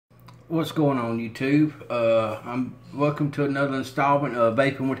What's going on, YouTube? I'm welcome to another installment of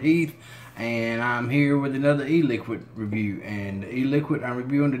Vaping with Heath, and I'm here with another e-liquid review. And the e-liquid I'm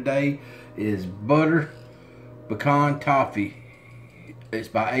reviewing today is Butter Pecan Toffee. It's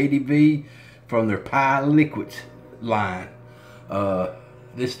by ADV from their Pie Liquids line.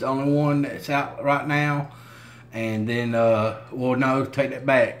 This is the only one that's out right now. And then, well, no, take that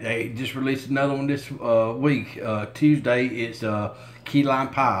back. They just released another one this week. Tuesday, it's Key Lime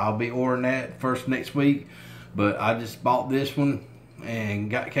Pie. I'll be ordering that first next week. But I just bought this one and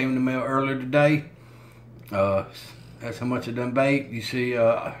came in the mail earlier today. That's how much I done baked. You see,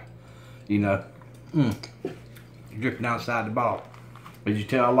 you know, dripping outside the bottle. As you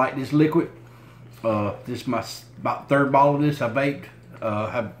tell, I like this liquid. This is my about third bottle of this I baked.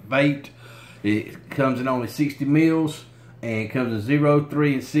 Have baked. It comes in only 60 mils and comes in 0,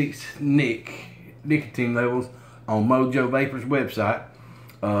 3, and 6 nicotine levels on Mojo Vapor's website.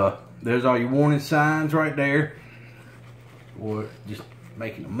 There's all your warning signs right there. Or just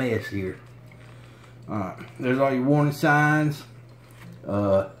making a mess here. Alright, there's all your warning signs.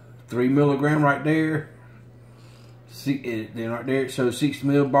 3 milligram right there. Then right there it shows 60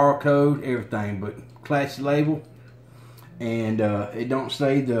 mil barcode, everything, but classy label. And it don't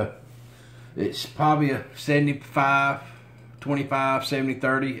say it's probably a 75, 25, 70,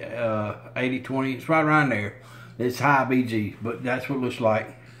 30, 80, 20. It's right around there. It's high BG, but that's what it looks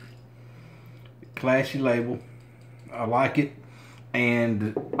like. Classy label. I like it.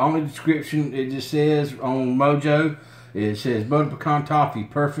 And on the description, it just says on Mojo, it says Butter Pecan Toffee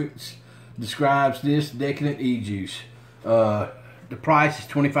Perfect describes this decadent e-juice. The price is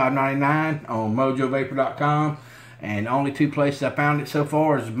 $25.99 on MojoVapor.com. And only two places I found it so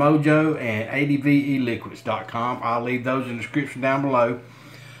far is Mojo and adveliquids.com. I'll leave those in the description down below.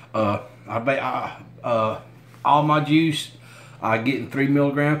 All my juice I get in 3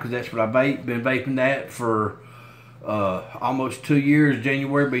 milligrams because that's what I vape. Been vaping that for almost 2 years.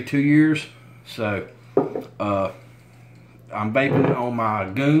 January will be 2 years. So I'm vaping on my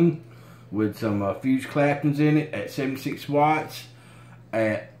Goon with some fused Claptons in it at 76 watts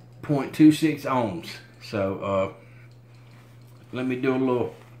at 0.26 ohms. So let me do a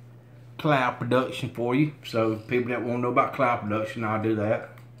little cloud production for you. So people that want to know about cloud production, I'll do that.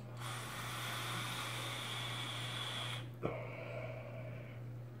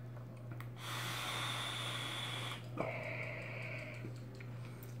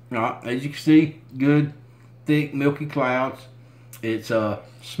 Alright, as you can see, good, thick, milky clouds. It's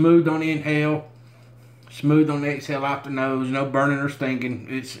smooth on the inhale, smooth on the exhale out the nose, no burning or stinking.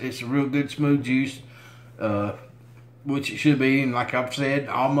 It's a real good smooth juice. Which it should be, and like I've said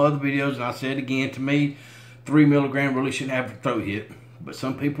all my other videos, and I said again, to me 3 milligram really shouldn't have a throat hit, but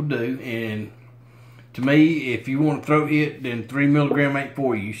some people do. And to me, if you want a throat hit, then 3 milligram ain't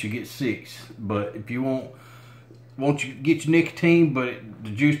for you. You should get 6. But if you want you to get your nicotine but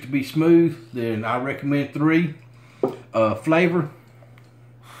the juice to be smooth, then I recommend 3. Flavor,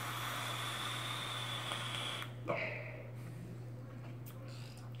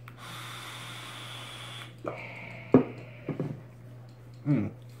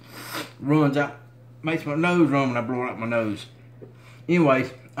 runs out, makes my nose run when I blow out my nose.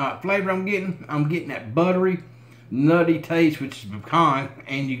 Anyways, flavor I'm getting that buttery, nutty taste, which is pecan,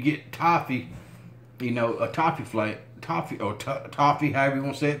 and you get toffee, you know, a toffee flavor, toffee, however you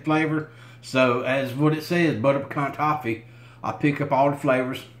want to say it, flavor. So as what it says, Butter Pecan Toffee, I pick up all the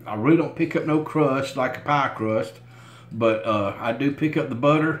flavors. I really don't pick up no crust like a pie crust, but I do pick up the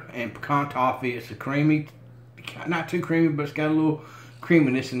butter and pecan toffee. It's a creamy, not too creamy, but it's got a little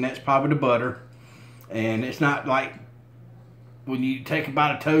creaminess, and that's probably the butter. And it's not like when you take a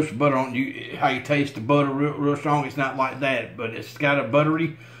bite of toast with butter on you, how you taste the butter real strong. It's not like that, but it's got a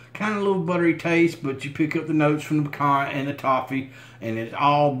buttery, kind of little buttery taste, but you pick up the notes from the pecan and the toffee, and it's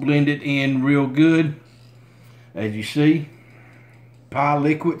all blended in real good. As you see, Pie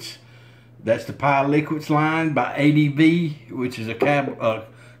Liquids. That's the Pie Liquids line by ADV, which is a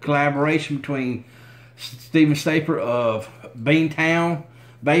collaboration between Steven Staper of Beantown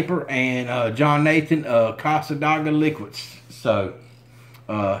Vapor and John Nathan of Casa Daga Liquids. So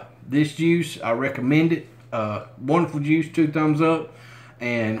this juice, I recommend it. Wonderful juice, 2 thumbs up.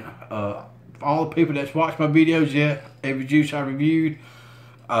 And all the people that's watched my videos, yeah, every juice I reviewed,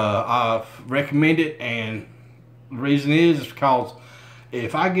 I've recommended it. And the reason is because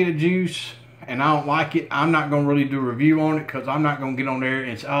if I get a juice and I don't like it, I'm not going to really do a review on it, because I'm not going to get on there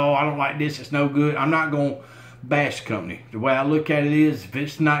and say, oh, I don't like this, it's no good. I'm not going to bash the company. The way I look at it is, if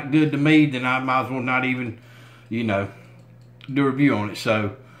it's not good to me, then I might as well not even, you know, do a review on it.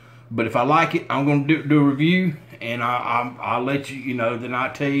 So, but if I like it, I'm going to do a review, and I'll let you know. Then I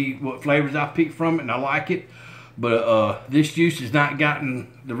tell you what flavors I pick from it, and I like it. But this juice has not gotten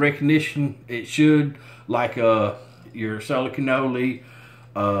the recognition it should, like your solar cannoli,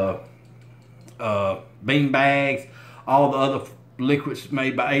 bean bags, all the other liquids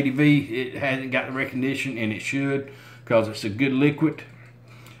made by ADV. It hasn't got the recognition, and it should, because it's a good liquid.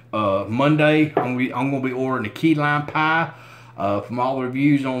 Monday, I'm gonna be ordering the key lime pie. From all the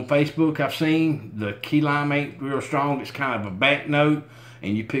reviews on Facebook I've seen, the key lime ain't real strong. It's kind of a back note,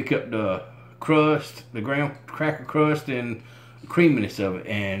 and you pick up the crust, the graham cracker crust, and creaminess of it.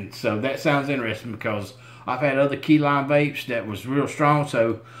 And so that sounds interesting, because I've had other key lime vapes that was real strong.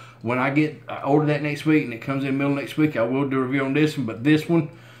 So when I order that next week, and it comes in the middle of next week, I will do a review on this one. But this one,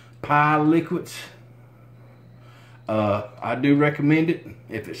 pie liquids, I do recommend it.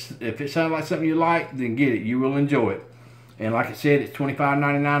 If it sounds like something you like, then get it. You will enjoy it. And like I said, it's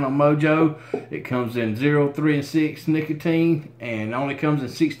 $25.99 on Mojo. It comes in 0, 3, and 6 nicotine, and only comes in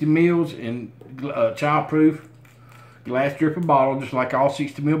 60 mils in child-proof glass dripper bottle, just like all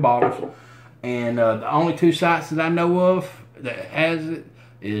 60 mil bottles. And the only 2 sites that I know of that has it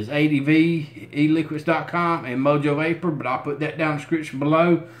is ADV, eliquids.com, and Mojo Vapor, but I'll put that down in the description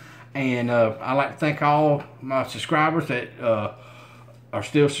below. And I'd like to thank all my subscribers that are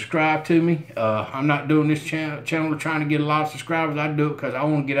still subscribed to me. I'm not doing this channel trying to get a lot of subscribers. I do it because I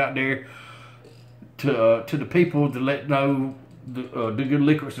want to get out there to the people to let know the good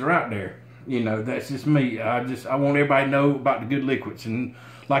liquids that are out there. You know, that's just me. I want everybody to know about the good liquids. And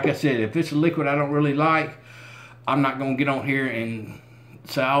like I said, if it's a liquid I don't really like, I'm not going to get on here and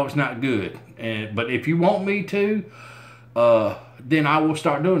say, oh, it's not good. But if you want me to, then I will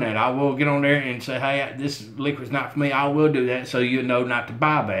start doing that. I will get on there and say, hey, this liquid's not for me. I will do that, so you know not to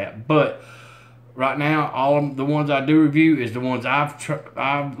buy that. But right now, all of the ones I do review is the ones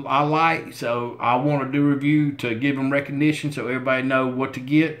I like. So I want to do review to give them recognition, so everybody know what to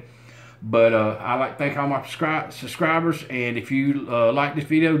get. But I like to thank all my subscribers. And if you like this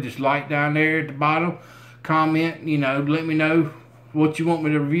video, just like down there at the bottom, comment. You know, let me know what you want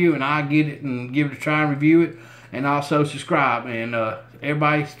me to review, and I'll get it and give it a try and review it. And also subscribe. And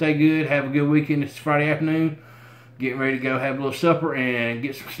everybody stay good. Have a good weekend. It's Friday afternoon. Getting ready to go have a little supper and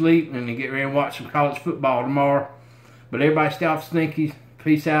get some sleep, and then get ready and watch some college football tomorrow. But everybody stay off stinky.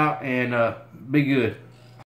 Peace out, and be good.